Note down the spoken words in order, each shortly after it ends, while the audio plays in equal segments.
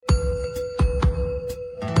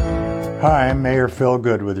Hi, I'm Mayor Phil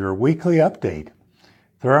Good with your weekly update.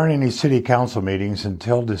 There aren't any city council meetings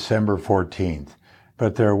until December 14th,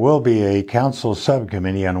 but there will be a council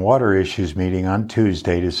subcommittee on water issues meeting on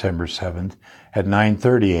Tuesday, December 7th at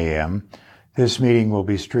 9:30 a.m. This meeting will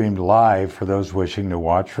be streamed live for those wishing to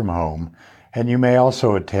watch from home, and you may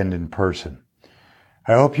also attend in person.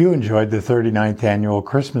 I hope you enjoyed the 39th Annual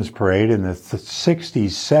Christmas Parade and the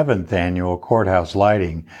 67th Annual Courthouse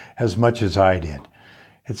Lighting as much as I did.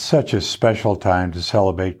 It's such a special time to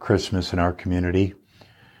celebrate Christmas in our community.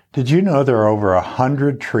 Did you know there are over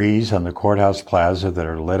 100 trees on the Courthouse Plaza that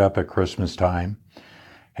are lit up at Christmas time?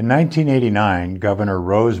 In 1989, Governor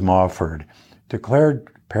Rose Mofford declared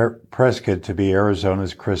Prescott to be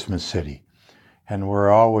Arizona's Christmas city, and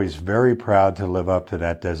we're always very proud to live up to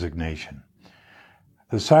that designation.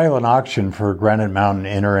 The silent auction for Granite Mountain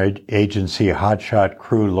Interagency Hotshot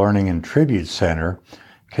Crew Learning and Tribute Center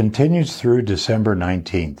continues through December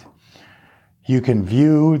 19th. You can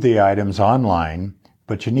view the items online,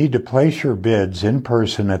 but you need to place your bids in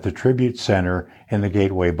person at the Tribute Center in the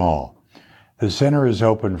Gateway Mall. The center is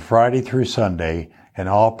open Friday through Sunday, and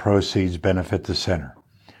all proceeds benefit the center.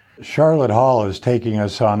 Charlotte Hall is taking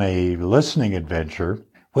us on a listening adventure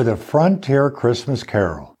with a Frontier Christmas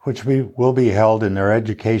Carol, which will be held in their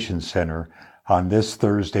education center on this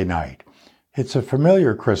Thursday night. It's a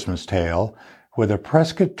familiar Christmas tale with a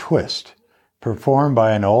Prescott twist, performed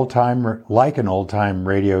by an old-time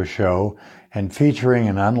radio show and featuring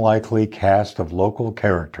an unlikely cast of local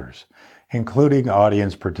characters, including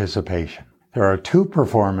audience participation. There are two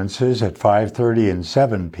performances at 5:30 and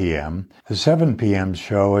 7 p.m. The 7 p.m.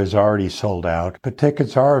 show is already sold out, but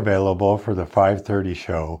tickets are available for the 5:30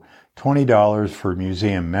 show, $20 for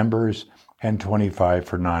museum members and $25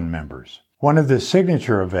 for non-members. One of the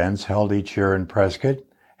signature events held each year in Prescott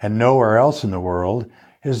and nowhere else in the world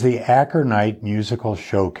is the Acker Night Musical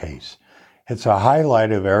Showcase. It's a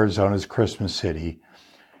highlight of Arizona's Christmas City,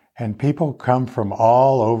 and people come from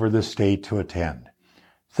all over the state to attend.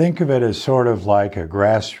 Think of it as sort of like a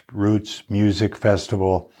grassroots music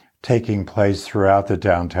festival taking place throughout the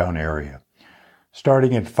downtown area.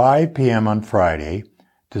 Starting at 5 p.m. on Friday,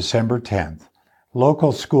 December 10th,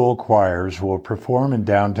 local school choirs will perform in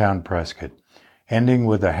downtown Prescott, ending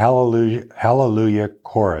with a Hallelujah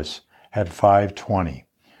chorus at 5:20.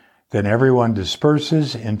 Then everyone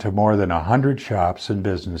disperses into more than 100 shops and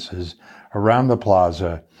businesses around the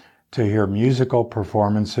plaza to hear musical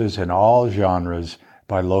performances in all genres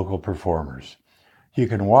by local performers. You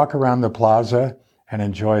can walk around the plaza and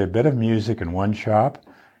enjoy a bit of music in one shop,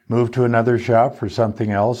 move to another shop for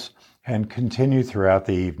something else, and continue throughout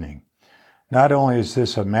the evening. Not only is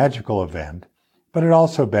this a magical event, but it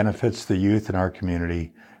also benefits the youth in our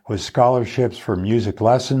community with scholarships for music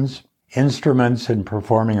lessons, instruments, and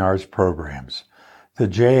performing arts programs. The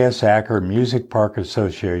J.S. Acker Music Park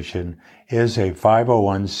Association is a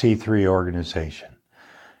 501c3 organization.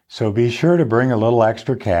 So be sure to bring a little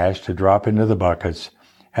extra cash to drop into the buckets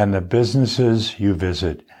and the businesses you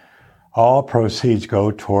visit. All proceeds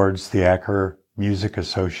go towards the Acker Music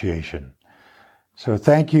Association. So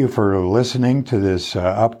thank you for listening to this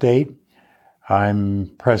update.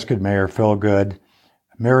 I'm Prescott Mayor Phil Good.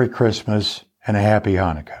 Merry Christmas and a Happy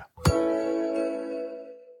Hanukkah.